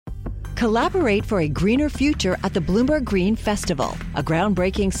Collaborate for a greener future at the Bloomberg Green Festival, a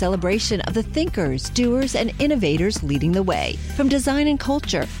groundbreaking celebration of the thinkers, doers, and innovators leading the way. From design and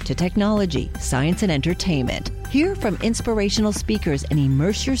culture to technology, science, and entertainment. Hear from inspirational speakers and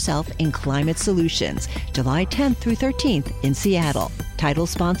immerse yourself in climate solutions. July 10th through 13th in Seattle. Title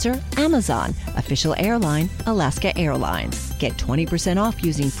sponsor, Amazon. Official airline, Alaska Airlines. Get 20% off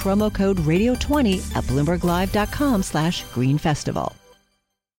using promo code radio20 at bloomberglive.com/Green Festival.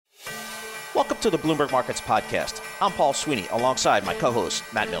 Welcome to the Bloomberg Markets Podcast. I'm Paul Sweeney, alongside my co-host,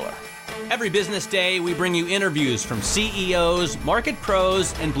 Matt Miller. Every business day, we bring you interviews from CEOs, market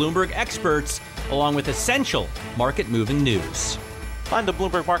pros, and Bloomberg experts, along with essential market-moving news. Find the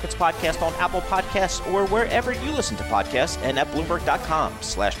Bloomberg Markets Podcast on Apple Podcasts or wherever you listen to podcasts and at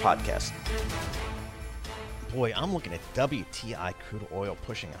Bloomberg.com/podcast. Boy, I'm looking at WTI crude oil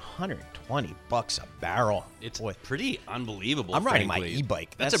pushing $120 a barrel. It's pretty unbelievable. I'm riding my frankly.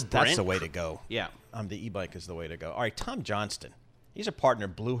 e-bike. That's the way to go. Yeah. The e-bike is the way to go. All right, Tom Johnston. He's a partner,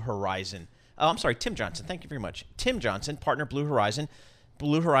 Blue Horizon. Tim Johnston. Thank you very much. Tim Johnston, partner, Blue Horizon.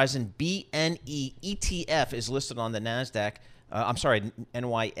 Blue Horizon BNE ETF is listed on the NASDAQ.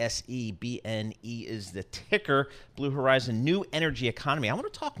 NYSE BNE is the ticker. Blue Horizon, new energy economy. I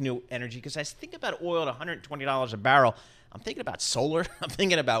want to talk new energy because I think about oil at $120 a barrel. I'm thinking about solar. I'm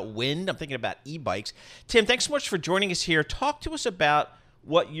thinking about wind. I'm thinking about e-bikes. Tim, thanks so much for joining us here. Talk to us about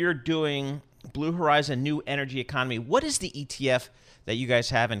what you're doing, Blue Horizon, new energy economy. What is the ETF that you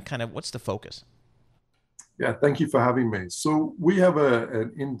guys have and kind of what's the focus? Yeah, thank you for having me. So we have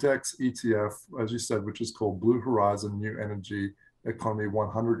an index ETF, as you said, which is called Blue Horizon New Energy Economy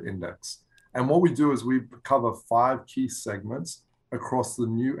 100 Index. And what we do is we cover 5 key segments across the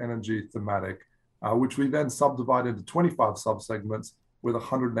new energy thematic, which we then subdivide into 25 subsegments with a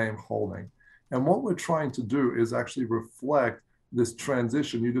 100-name holding. And what we're trying to do is actually reflect this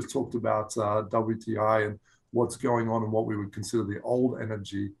transition. You just talked about WTI and what's going on in what we would consider the old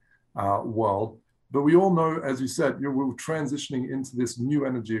energy world. But we all know, as you said, we're transitioning into this new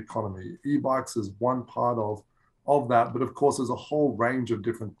energy economy. E-bikes is one part of that, but of course, there's a whole range of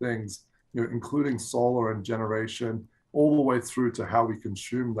different things, including solar and generation, all the way through to how we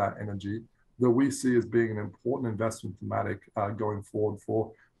consume that energy that we see as being an important investment thematic going forward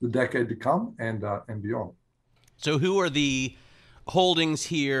for the decade to come and beyond. So who are the holdings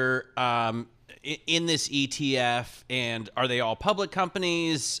here in this ETF, and are they all public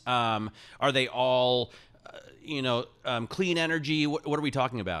companies? Are they all, clean energy? What are we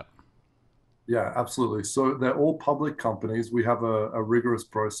talking about? Yeah, absolutely. So they're all public companies. We have a rigorous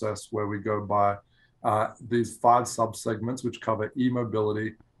process where we go by these 5 subsegments, which cover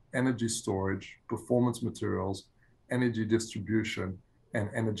e-mobility, energy storage, performance materials, energy distribution,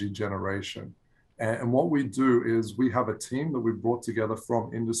 and energy generation. And what we do is we have a team that we brought together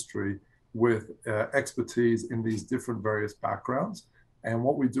from industry with expertise in these different various backgrounds. And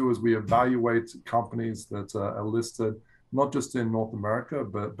what we do is we evaluate companies that are listed not just in North America,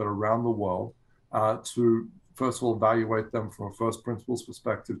 but around the world to, first of all, evaluate them from a first principles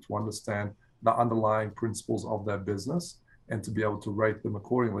perspective to understand the underlying principles of their business and to be able to rate them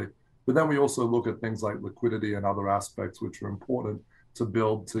accordingly. But then we also look at things like liquidity and other aspects which are important to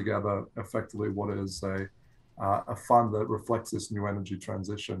build together effectively what is a fund that reflects this new energy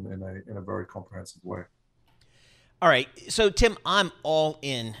transition in a very comprehensive way. All right. So, Tim, I'm all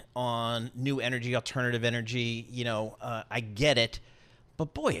in on new energy, alternative energy. I get it.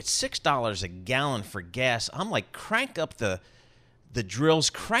 But, boy, it's $6 a gallon for gas. I'm like, crank up the drills,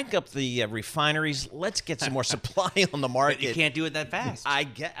 crank up the refineries. Let's get some more supply on the market. But you can't do it that fast. I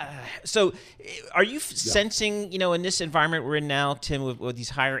get. So, are you sensing, in this environment we're in now, Tim, with these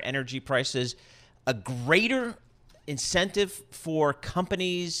higher energy prices, a greater incentive for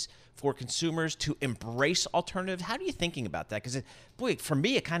companies, for consumers to embrace alternative? How are you thinking about that? Because, boy, for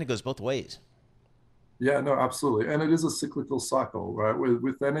me, it kind of goes both ways. Yeah, no, absolutely. And it is a cyclical cycle, right?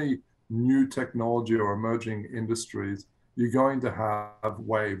 With any new technology or emerging industries, you're going to have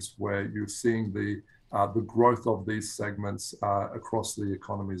waves where you're seeing the growth of these segments across the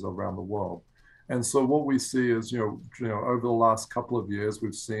economies around the world. And so what we see is, over the last couple of years,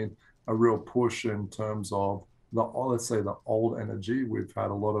 we've seen a real push in terms of let's say the old energy. We've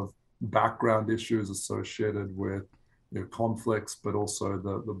had a lot of background issues associated with conflicts, but also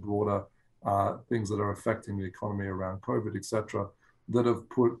the broader things that are affecting the economy around COVID, et cetera, that have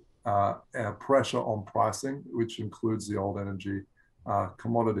put pressure on pricing, which includes the old energy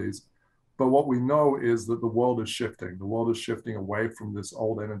commodities. But what we know is that the world is shifting. The world is shifting away from this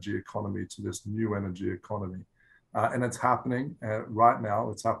old energy economy to this new energy economy. And it's happening right now.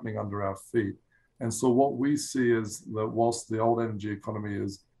 It's happening under our feet. And so what we see is that whilst the old energy economy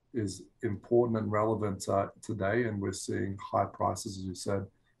is is important and relevant today, and we're seeing high prices, as you said,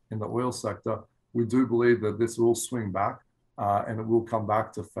 in the oil sector. We do believe that this will swing back, and it will come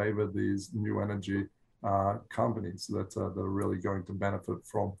back to favor these new energy companies that are really going to benefit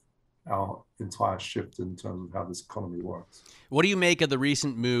from our entire shift in terms of how this economy works. What do you make of the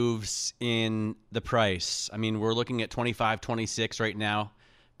recent moves in the price? I mean, we're looking at 25, 26 right now,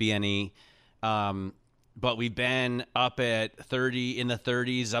 BNE. But we've been up at 30, in the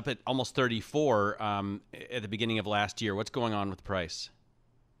 30s, up at almost 34 at the beginning of last year. What's going on with the price?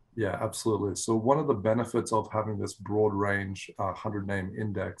 Yeah, absolutely. So one of the benefits of having this broad range 100-name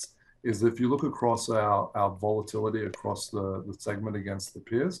index is if you look across our volatility across the segment against the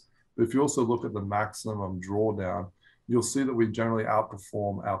peers, but if you also look at the maximum drawdown, you'll see that we generally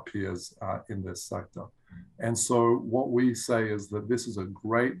outperform our peers in this sector. And so what we say is that this is a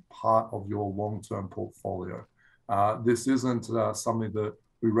great part of your long-term portfolio. This isn't something that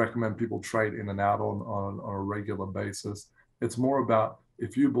we recommend people trade in and out on a regular basis. It's more about,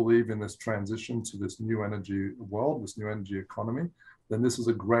 if you believe in this transition to this new energy world, this new energy economy, then this is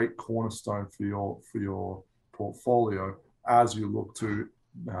a great cornerstone for your portfolio as you look to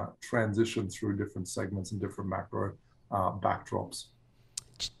transition through different segments and different macro backdrops.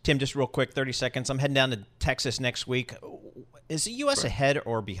 Tim, just real quick, 30 seconds. I'm heading down to Texas next week. Is the U.S. ahead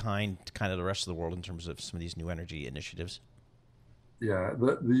or behind kind of the rest of the world in terms of some of these new energy initiatives? Yeah,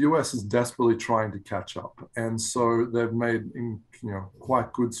 the U.S. is desperately trying to catch up. And so they've made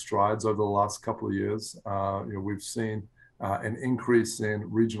quite good strides over the last couple of years. We've seen an increase in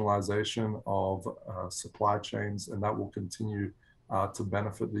regionalization of supply chains, and that will continue to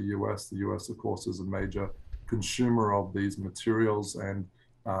benefit the U.S. The U.S., of course, is a major consumer of these materials and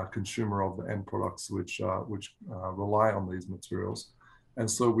consumer of the end products which rely on these materials. And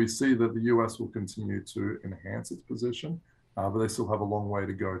so we see that the U.S. will continue to enhance its position, but they still have a long way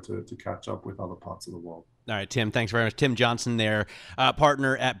to go to catch up with other parts of the world. All right, Tim, thanks very much. Tim Johnston there,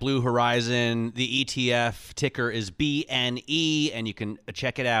 partner at Blue Horizon. The ETF ticker is BNE, and you can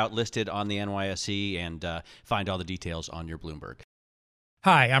check it out listed on the NYSE and find all the details on your Bloomberg.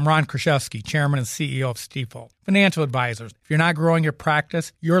 Hi, I'm Ron Kraszewski, Chairman and CEO of Stifel. Financial advisors, if you're not growing your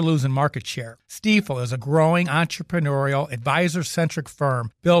practice, you're losing market share. Stifel is a growing entrepreneurial, advisor-centric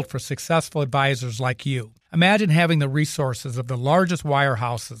firm built for successful advisors like you. Imagine having the resources of the largest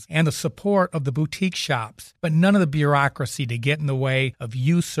wirehouses and the support of the boutique shops, but none of the bureaucracy to get in the way of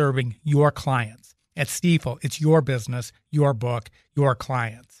you serving your clients. At Stifel, it's your business, your book, your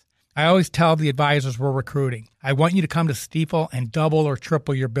clients. I always tell the advisors we're recruiting, I want you to come to Stifel and double or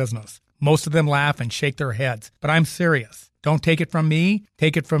triple your business. Most of them laugh and shake their heads, but I'm serious. Don't take it from me.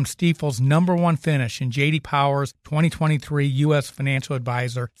 Take it from Stifel's #1 finish in J.D. Power's 2023 U.S. Financial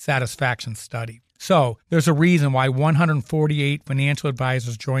Advisor Satisfaction Study. So there's a reason why 148 financial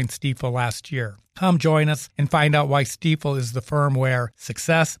advisors joined Stifel last year. Come join us and find out why Stifel is the firm where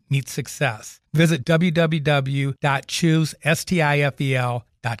success meets success. Visit www.choosestifel.com.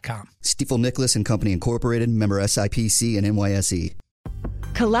 Stifel Nicholas and Company Incorporated, member SIPC and NYSE.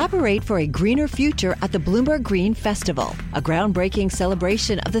 Collaborate for a greener future at the Bloomberg Green Festival, a groundbreaking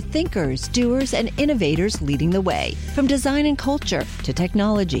celebration of the thinkers, doers, and innovators leading the way. From design and culture to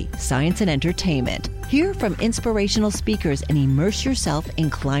technology, science, and entertainment. Hear from inspirational speakers and immerse yourself in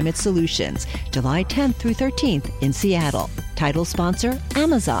climate solutions. July 10th through 13th in Seattle. Title sponsor,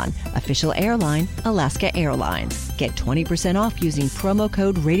 Amazon. Official airline, Alaska Airlines. Get 20% off using promo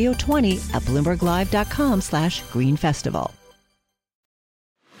code radio20 at bloomberglive.com/Green Festival.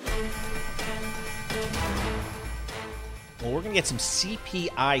 Well, we're going to get some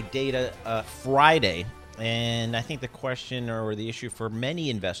CPI data Friday, and I think the question or the issue for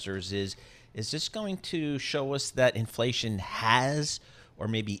many investors is this going to show us that inflation has or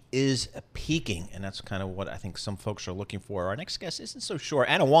maybe is peaking? And that's kind of what I think some folks are looking for. Our next guest isn't so sure.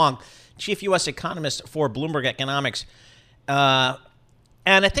 Anna Wong, Chief U.S. Economist for Bloomberg Economics. Anna,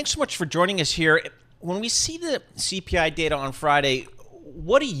 thanks so much for joining us here. When we see the CPI data on Friday,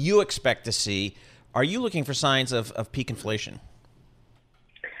 what do you expect to see? Are you looking for signs of peak inflation?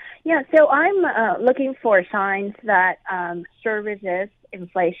 Yeah, so I'm looking for signs that services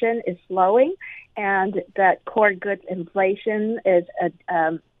inflation is slowing and that core goods inflation is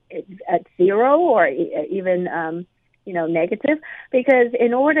at zero or even negative. Because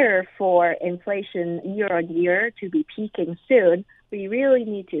in order for inflation year on year to be peaking soon, we really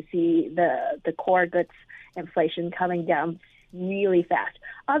need to see the core goods inflation coming down really fast.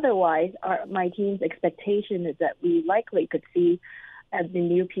 Otherwise, my team's expectation is that we likely could see the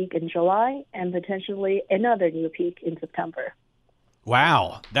new peak in July and potentially another new peak in September.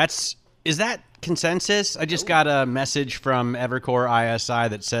 Wow, that's Is that consensus? I just got a message from Evercore ISI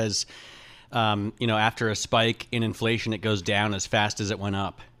that says, after a spike in inflation, it goes down as fast as it went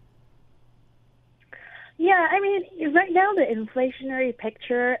up. Yeah, I mean, right now the inflationary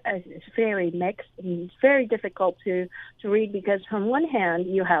picture is very mixed and it's very difficult to read because on one hand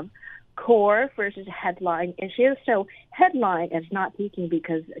you have core versus headline issues. So headline is not peaking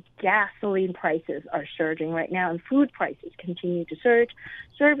because gasoline prices are surging right now and food prices continue to surge.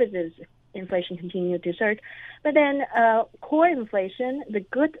 Services inflation continue to surge. But then core inflation,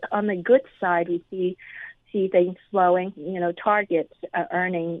 on the good side, we see things slowing. Target's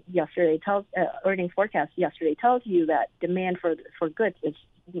earning forecast yesterday tells you that demand for goods is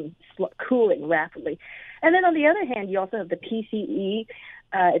cooling rapidly. And then on the other hand, you also have the PCE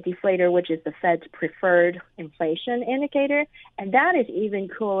deflator, which is the Fed's preferred inflation indicator, and that is even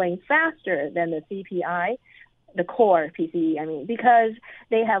cooling faster than the CPI, the core PCE, because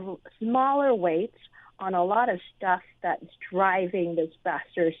they have smaller weights on a lot of stuff that's driving this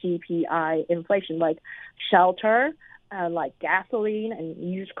faster CPI inflation, like shelter, like gasoline and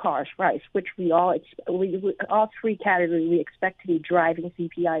used cars price, which all three categories we expect to be driving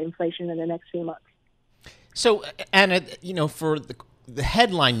CPI inflation in the next few months. So, Anna, for the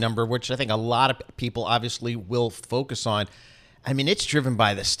headline number, which I think a lot of people obviously will focus on, it's driven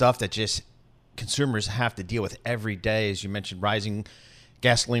by the stuff that just consumers have to deal with every day. As you mentioned, rising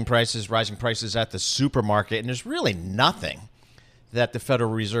gasoline prices, rising prices at the supermarket, and there's really nothing that the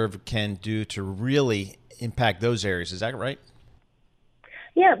Federal Reserve can do to really impact those areas. Is that right?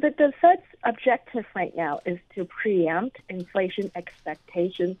 Yeah, but the Fed's objective right now is to preempt inflation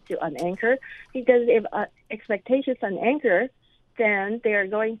expectations to unanchor, because if expectations unanchor, then they're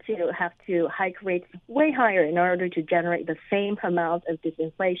going to have to hike rates way higher in order to generate the same amount of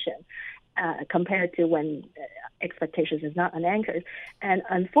disinflation compared to when expectations is not unanchored. And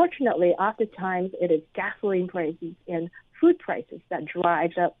unfortunately, oftentimes it is gasoline prices and food prices that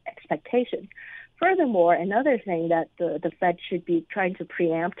drives up expectations. Furthermore, another thing that the Fed should be trying to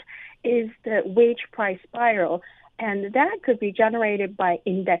preempt is the wage price spiral. And that could be generated by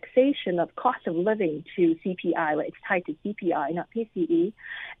indexation of cost of living to CPI, like it's tied to CPI, not PCE.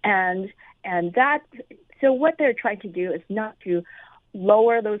 And that, so what they're trying to do is not to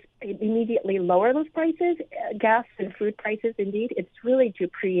immediately lower those prices, gas and food prices, indeed. It's really to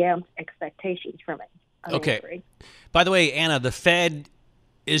preempt expectations from it. Okay. By the way, Anna, the Fed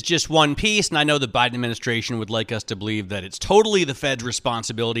is just one piece, and I know the Biden administration would like us to believe that it's totally the Fed's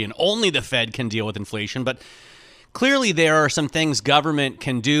responsibility and only the Fed can deal with inflation, but clearly there are some things government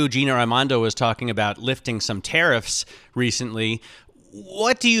can do. Gina Raimondo was talking about lifting some tariffs recently.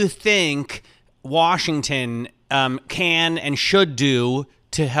 What do you think Washington can and should do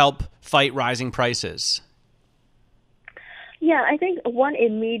to help fight rising prices? Yeah, I think one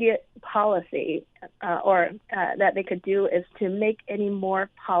immediate policy that they could do is to make any more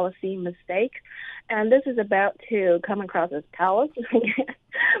policy mistakes. And this is about to come across as callous,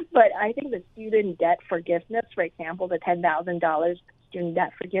 but I think the student debt forgiveness, for example, the $10,000 student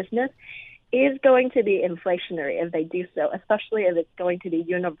debt forgiveness, is going to be inflationary if they do so, especially if it's going to be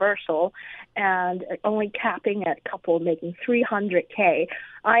universal and only capping at couple making $300K.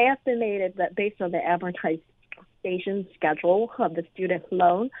 I estimated that based on the amortization schedule of the student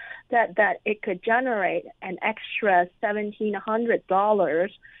loan, that it could generate an extra $1,700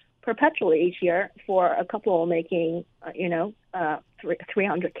 perpetually each year for a couple making,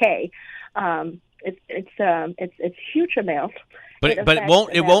 $300K. It's huge amount. But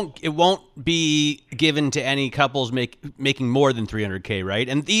it won't be given to any couples making more than $300K, right?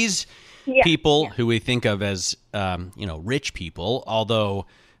 And these people who we think of as rich people, although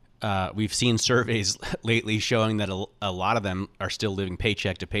we've seen surveys lately showing that a lot of them are still living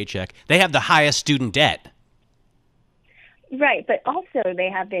paycheck to paycheck, they have the highest student debt. Right, but also they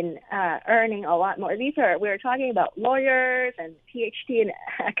have been earning a lot more. We're talking about lawyers and PhD in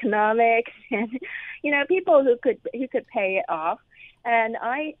economics, and people who could pay it off. And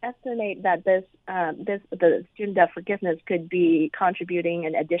I estimate that the student debt forgiveness could be contributing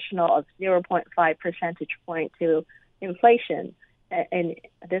an additional of 0.5 percentage point to inflation in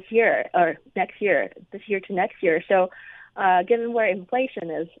this year or next year, this year to next year. So, given where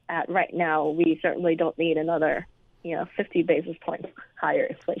inflation is at right now, we certainly don't need another 50 basis points higher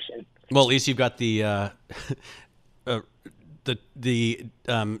inflation. Well, at least you've got the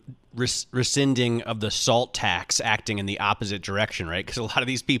rescinding of the SALT tax acting in the opposite direction, right? Because a lot of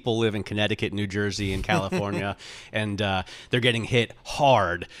these people live in Connecticut, New Jersey, and California, and they're getting hit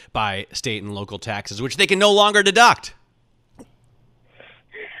hard by state and local taxes, which they can no longer deduct.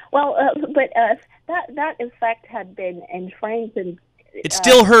 Well, but that effect had been entrenched It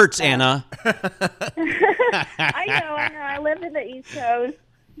still hurts, Anna. I know. I live in the East Coast.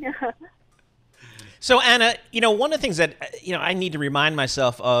 So, Anna, one of the things that, I need to remind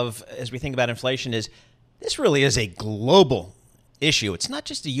myself of as we think about inflation is this really is a global issue. It's not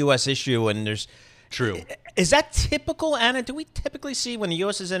just a U.S. issue, and there's... True. Is that typical, Anna? Do we typically see when the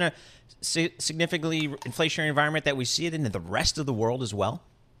U.S. is in a significantly inflationary environment that we see it in the rest of the world as well?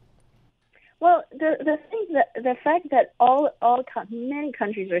 Well, the fact that many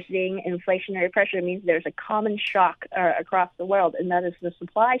countries are seeing inflationary pressure means there's a common shock across the world, and that is the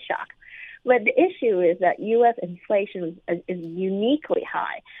supply shock. But the issue is that U.S. inflation is uniquely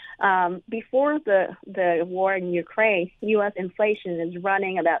high. Before the war in Ukraine, U.S. inflation is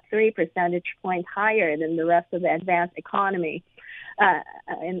running about 3 percentage points higher than the rest of the advanced economy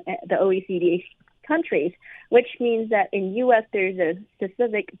in the OECD countries, which means that in U.S. there's a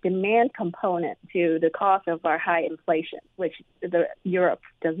specific demand component to the cost of our high inflation, which Europe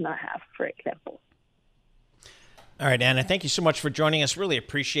does not have, for example. All right, Anna, thank you so much for joining us. Really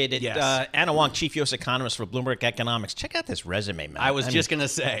appreciate it. Yes. Anna Wong, Chief U.S. Economist for Bloomberg Economics. Check out this resume, man. I was just going to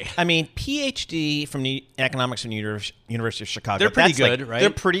say. PhD from the economics from the University of Chicago. They're pretty good, right?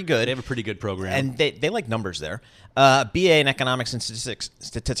 They're pretty good. They have a pretty good program. And they like numbers there. BA in economics and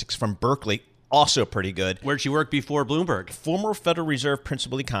statistics from Berkeley. Also pretty good. Where'd she work before Bloomberg? Former Federal Reserve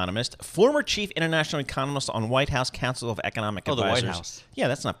principal economist, former chief international economist on White House Council of Economic Advisors. The White House. Yeah,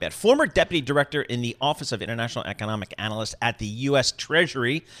 that's not bad. Former deputy director in the Office of International Economic Analyst at the U.S.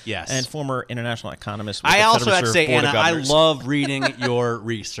 Treasury. Yes. And former international economist with I the also Federal have to Reserve say, Board Anna, of I Governors. love reading your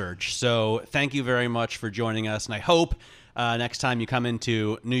research. So thank you very much for joining us. And I hope next time you come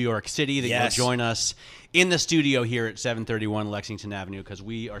into New York City that you'll join us in the studio here at 731 Lexington Avenue, because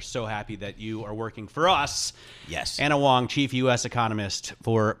we are so happy that you are working for us. Yes. Anna Wong, Chief U.S. Economist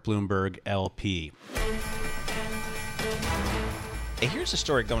for Bloomberg LP. Hey, here's a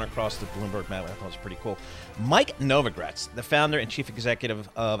story going across the Bloomberg map I thought was pretty cool. Mike Novogratz, the founder and chief executive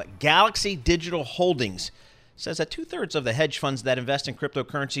of Galaxy Digital Holdings, says that 2/3 of the hedge funds that invest in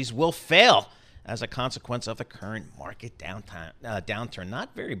cryptocurrencies will fail as a consequence of the current market downturn.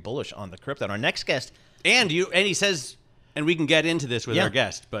 Not very bullish on the crypto. And our next guest... And he says, and we can get into this with our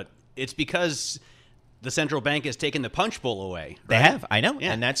guest, but it's because the central bank has taken the punch bowl away. Right? They have, I know.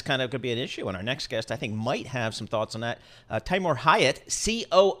 Yeah. And that's kind of going to be an issue. And our next guest, I think, might have some thoughts on that. Taimur Hyat,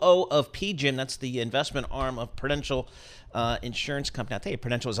 COO of PGIM, that's the investment arm of Prudential Insurance Company. I'll tell you,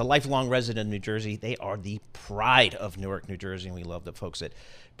 Prudential is a lifelong resident of New Jersey. They are the pride of Newark, New Jersey, and we love the folks at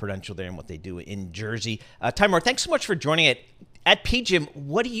Prudential there and what they do in Jersey. Taimur, thanks so much for joining it. At PGIM,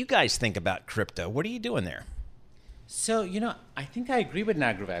 what do you guys think about crypto? What are you doing there? So, I think I agree with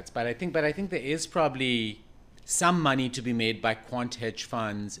Nagravats, but I think there is probably some money to be made by quant hedge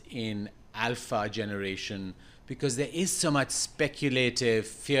funds in alpha generation, because there is so much speculative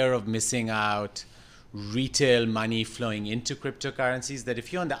fear of missing out, retail money flowing into cryptocurrencies, that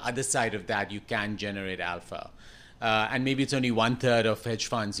if you're on the other side of that, you can generate alpha. And maybe it's only 1/3 of hedge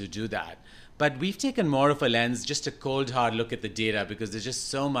funds who do that. But we've taken more of a lens, just a cold, hard look at the data, because there's just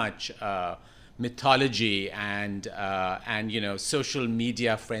so much mythology and social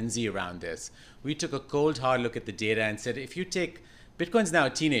media frenzy around this. We took a cold, hard look at the data and said, if you take Bitcoin's now a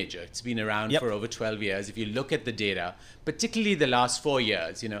teenager. It's been around for over 12 years. If you look at the data, particularly the last 4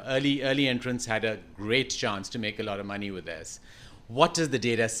 years, early entrants had a great chance to make a lot of money with this. What does the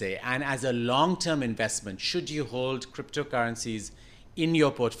data say? And as a long-term investment, should you hold cryptocurrencies in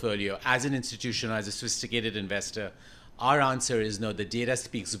your portfolio as an institution or as a sophisticated investor? Our answer is no. The data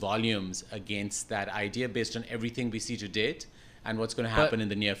speaks volumes against that idea based on everything we see to date and what's going to happen in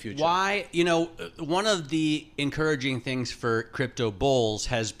the near future. Why? One of the encouraging things for crypto bulls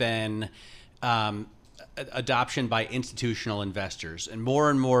has been adoption by institutional investors. And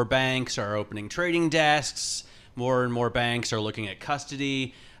more banks are opening trading desks. More and more banks are looking at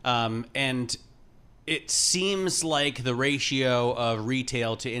custody. And it seems like the ratio of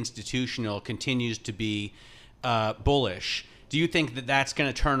retail to institutional continues to be bullish. Do you think that that's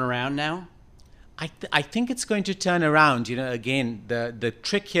going to turn around now? I think it's going to turn around. Again, the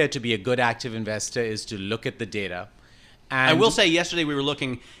trick here to be a good active investor is to look at the data. And I will say yesterday we were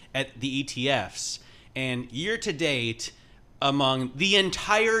looking at the ETFs, and year to date, among the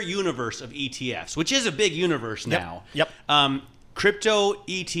entire universe of ETFs, which is a big universe now, crypto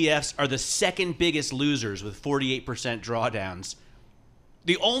ETFs are the second biggest losers with 48% drawdowns.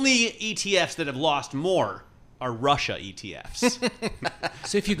 The only ETFs that have lost more are Russia ETFs.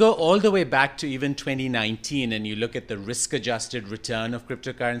 So if you go all the way back to even 2019 and you look at the risk-adjusted return of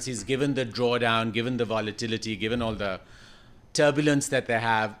cryptocurrencies, given the drawdown, given the volatility, given all the turbulence that they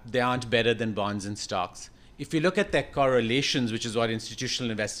have, they aren't better than bonds and stocks. if you look at their correlations, which is what institutional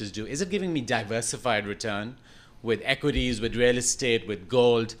investors do, is it giving me diversified return with equities, with real estate, with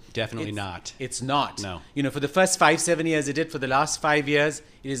gold? Definitely not. It's not. No. For the first 5-7 years it did. For the last 5 years,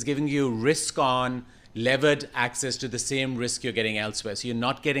 it is giving you risk on, levered access to the same risk you're getting elsewhere. So you're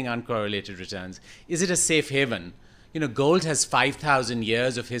not getting uncorrelated returns. Is it a safe haven? Gold has 5,000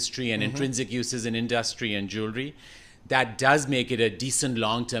 years of history and intrinsic uses in industry and jewelry. That does make it a decent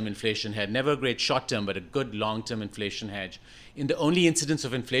long-term inflation hedge. Never a great short-term, but a good long-term inflation hedge. In the only incidence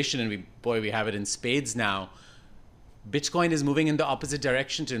of inflation, and we have it in spades now, Bitcoin is moving in the opposite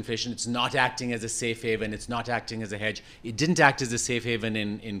direction to inflation. It's not acting as a safe haven. It's not acting as a hedge. It didn't act as a safe haven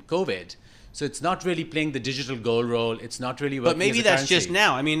in COVID. So it's not really playing the digital gold role. It's not really working. But maybe as a that's currency. just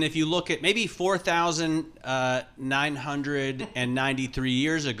now. I mean, if you look at maybe 4,993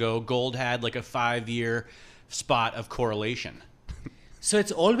 years ago, gold had like a 5-year spot of correlation. So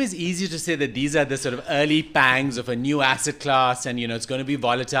it's always easier to say that these are the sort of early pangs of a new asset class, and it's going to be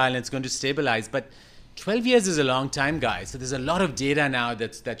volatile and it's going to stabilize. But 12 years is a long time, guys. So there's a lot of data now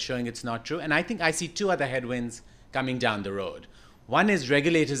that's showing it's not true. And I think I see two other headwinds coming down the road. One is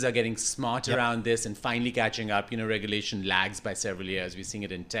regulators are getting smart around this and finally catching up. Regulation lags by several years. We're seeing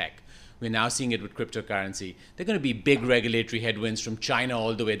it in tech. We're now seeing it with cryptocurrency. There are going to be big regulatory headwinds from China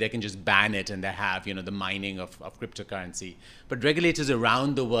all the way. They can just ban it, and they have, the mining of cryptocurrency. But regulators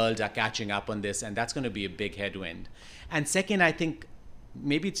around the world are catching up on this, and that's going to be a big headwind. And second, I think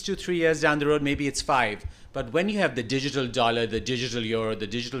maybe it's 2-3 years down the road, maybe it's 5. But when you have the digital dollar, the digital euro, the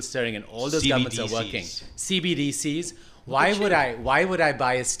digital sterling, and all those governments are working, CBDCs, why would I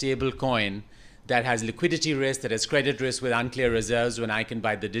buy a stable coin that has liquidity risk, that has credit risk with unclear reserves when I can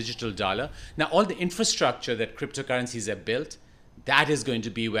buy the digital dollar? Now, all the infrastructure that cryptocurrencies have built, that is going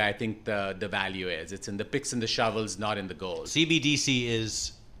to be where I think the value is. It's in the picks and the shovels, not in the gold. CBDC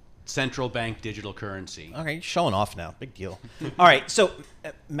is central bank digital currency. Okay, you're showing off now. Big deal. All right, so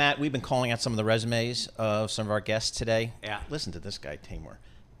Matt, we've been calling out some of the resumes of some of our guests today. Yeah. Listen to this guy, Taimur.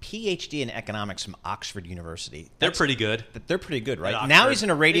 PhD in economics from Oxford University. They're pretty good. They're pretty good, right? At Now Oxford. he's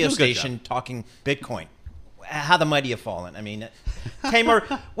in a radio They do a good station job. talking Bitcoin. How the mighty have fallen. I mean,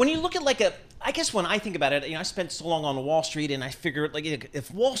 Taimur, when you look at I guess when I think about it, I spent so long on Wall Street, and I figure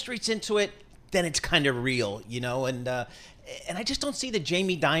if Wall Street's into it, then it's kind of real, and I just don't see the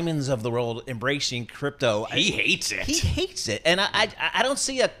Jamie Dimons of the world embracing crypto. He hates it. He hates it, and I don't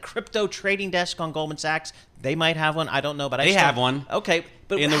see a crypto trading desk on Goldman Sachs. They might have one. I don't know, but They have one. Okay,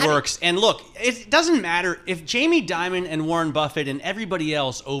 but in the works. And look, it doesn't matter if Jamie Dimon and Warren Buffett and everybody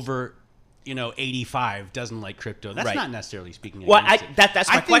else over 85 doesn't like crypto. That's Right. not necessarily speaking. Well, against it. that's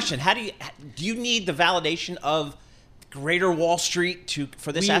I my think- question. How do you need the validation of greater Wall Street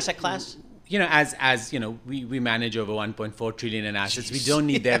for this asset class? As we manage over 1.4 trillion in assets. We don't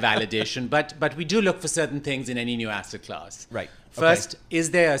need their validation, but we do look for certain things in any new asset class. Right. First,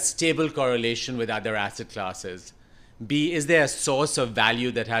 is there a stable correlation with other asset classes? B, is there a source of value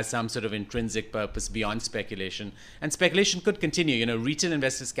that has some sort of intrinsic purpose beyond speculation? And speculation could continue. Retail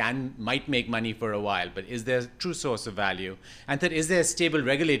investors might make money for a while, but is there a true source of value? And third, is there a stable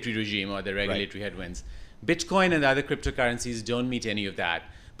regulatory regime or the regulatory headwinds? Bitcoin and other cryptocurrencies don't meet any of that.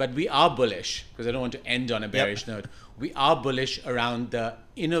 But we are bullish, because I don't want to end on a bearish note. We are bullish around the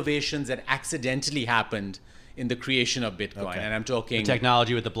innovations that accidentally happened in the creation of Bitcoin. Okay. And I'm talking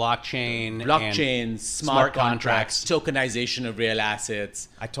technology with the blockchain, blockchains, and smart contracts, tokenization of real assets.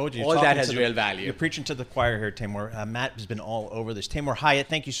 I told you. All that has real value. You're preaching to the choir here, Taimur. Matt has been all over this. Taimur Hyat,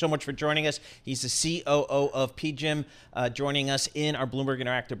 thank you so much for joining us. He's the COO of PGIM, joining us in our Bloomberg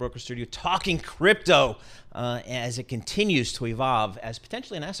Interactive Broker Studio, talking crypto as it continues to evolve as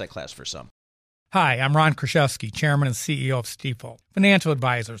potentially an asset class for some. Hi, I'm Ron Kraszewski, Chairman and CEO of Stifel. Financial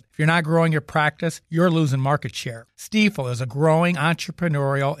advisors, if you're not growing your practice, you're losing market share. Stifel is a growing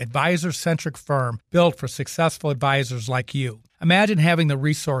entrepreneurial, advisor-centric firm built for successful advisors like you. Imagine having the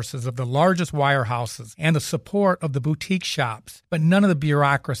resources of the largest wirehouses and the support of the boutique shops, but none of the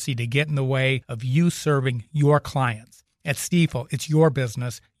bureaucracy to get in the way of you serving your clients. At Stifel, it's your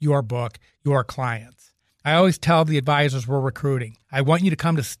business, your book, your clients. I always tell the advisors we're recruiting, I want you to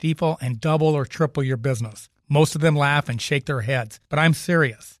come to Stifel and double or triple your business. Most of them laugh and shake their heads, but I'm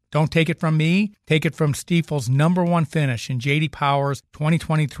serious. Don't take it from me. Take it from Stifel's #1 finish in J.D. Power's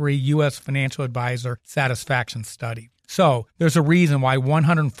 2023 U.S. Financial Advisor Satisfaction Study. So, there's a reason why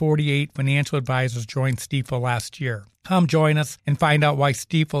 148 financial advisors joined Stifel last year. Come join us and find out why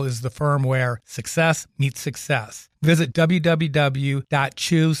Stifel is the firm where success meets success. Visit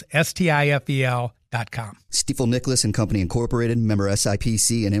www.choosestifel.com. Stifel Nicholas and Company Incorporated, member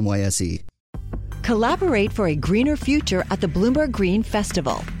SIPC and NYSE. Collaborate for a greener future at the Bloomberg Green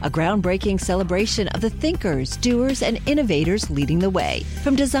Festival, a groundbreaking celebration of the thinkers, doers, and innovators leading the way.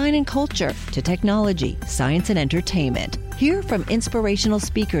 From design and culture to technology, science, and entertainment. Hear from inspirational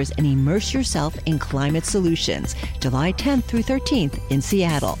speakers and immerse yourself in climate solutions. July 10th through 13th in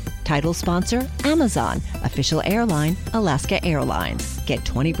Seattle. Title sponsor, Amazon. Official airline, Alaska Airlines. Get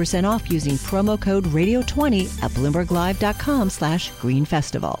 20% off using promo code radio20 at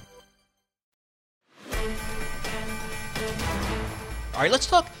bloomberglive.com/greenfestival. All right, let's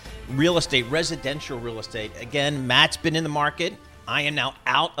talk real estate, residential real estate. Again, Matt's been in the market. I am now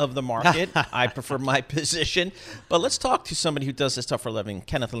out of the market. I prefer my position. But let's talk to somebody who does this stuff for a living,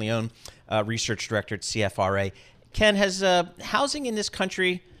 Kenneth Leon, Research Director at CFRA. Ken, has housing in this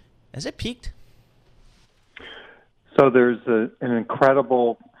country, has it peaked? So there's an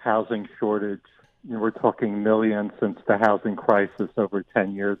incredible housing shortage. We're talking millions since the housing crisis over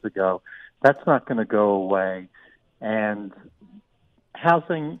 10 years ago. That's not going to go away. And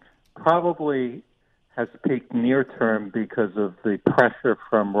housing probably has peaked near term because of the pressure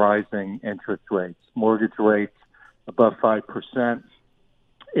from rising interest rates. Mortgage rates above 5%.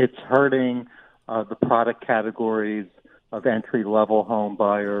 It's hurting the product categories of entry-level home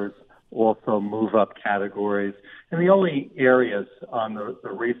buyers, also move-up categories. And the only areas on the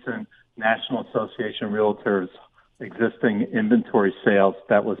recent National Association of Realtors existing inventory sales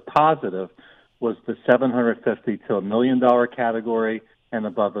that was positive was the $750,000 to $1 million category and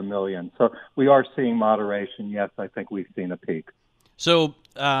above $1 million. So we are seeing moderation. Yes, I think we've seen a peak. So,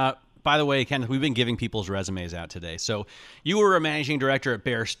 by the way, Kenneth, we've been giving people's resumes out today. So you were a managing director at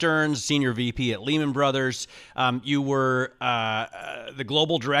Bear Stearns, senior VP at Lehman Brothers. You were the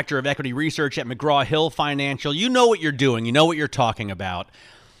global director of equity research at McGraw-Hill Financial. You know what you're doing. You know what you're talking about.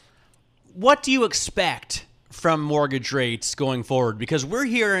 What do you expect from mortgage rates going forward? Because we're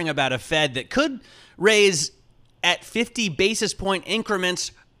hearing about a Fed that could raise at 50 basis point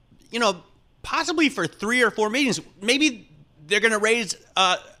increments, possibly for 3 or 4 meetings. Maybe they're going to raise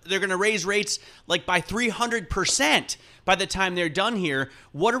rates like by 300% by the time they're done here.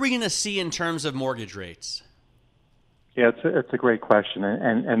 What are we going to see in terms of mortgage rates? Yeah, it's a great question,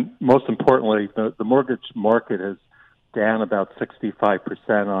 and most importantly, the mortgage market is down about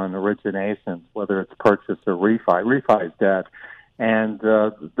 65% on originations, whether it's purchase or refi. Refi is dead, and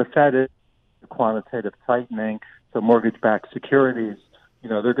the Fed is quantitative tightening, so mortgage-backed securities,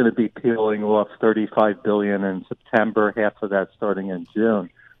 they're going to be peeling off $35 billion in September, half of that starting in June.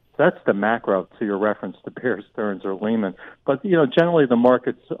 So that's the macro to your reference to Bear Stearns or Lehman. But, generally the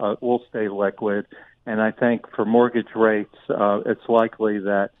markets will stay liquid, and I think for mortgage rates, it's likely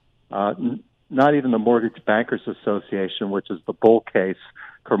that not even the Mortgage Bankers Association, which is the bull case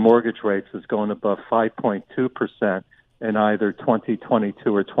for mortgage rates, is going above 5.2% in either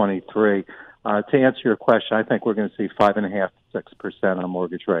 2022 or 23. To answer your question, I think we're going to see 5.5% to 6% on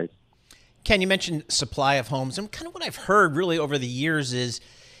mortgage rates. Ken, you mentioned supply of homes, and kind of what I've heard really over the years is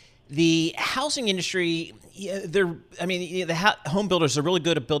the housing industry. The home builders are really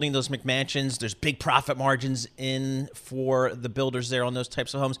good at building those McMansions. There's big profit margins in for the builders there on those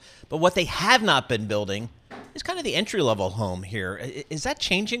types of homes. But what they have not been building is kind of the entry-level home here. Is that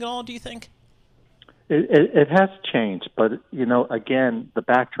changing at all, do you think? It has changed, but, again, the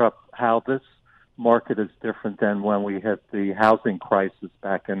backdrop, how this market is different than when we had the housing crisis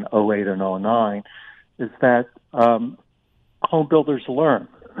back in 08 and 09, is that home builders learn.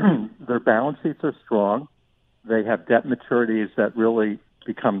 Their balance sheets are strong. They have debt maturities that really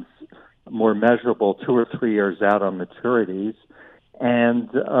becomes more measurable 2 or 3 years out on maturities, and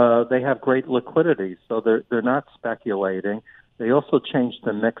they have great liquidity, so they're not speculating. They also changed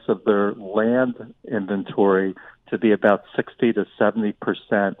the mix of their land inventory to be about 60 to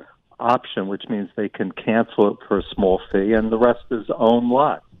 70% option, which means they can cancel it for a small fee, and the rest is own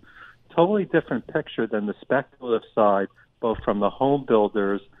lots. Totally different picture than the speculative side, both from the home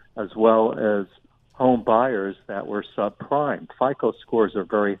builders as well as home buyers that were subprime. FICO scores are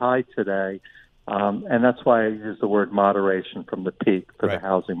very high today, and that's why I use the word moderation from the peak for the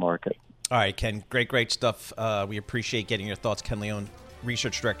housing market. All right, Ken, great stuff. We appreciate getting your thoughts. Ken Leon,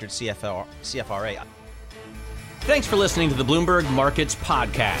 Research Director at CFRA. Thanks for listening to the Bloomberg Markets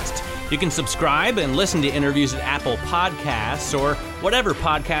Podcast. You can subscribe and listen to interviews at Apple Podcasts or whatever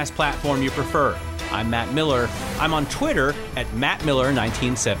podcast platform you prefer. I'm Matt Miller. I'm on Twitter at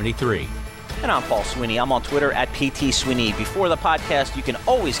MattMiller1973. And I'm Paul Sweeney. I'm on Twitter at PT Sweeney. Before the podcast, you can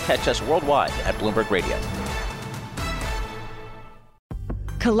always catch us worldwide at Bloomberg Radio.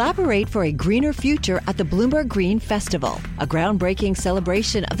 Collaborate for a greener future at the Bloomberg Green Festival, a groundbreaking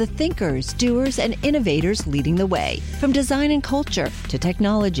celebration of the thinkers, doers, and innovators leading the way. From design and culture to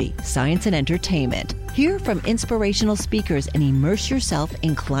technology, science, and entertainment. Hear from inspirational speakers and immerse yourself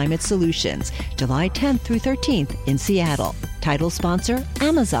in climate solutions. July 10th through 13th in Seattle. Title sponsor,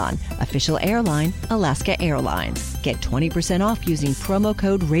 Amazon. Official airline, Alaska Airlines. Get 20% off using promo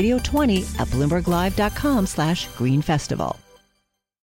code radio20 at BloombergLive.com/Green Festival.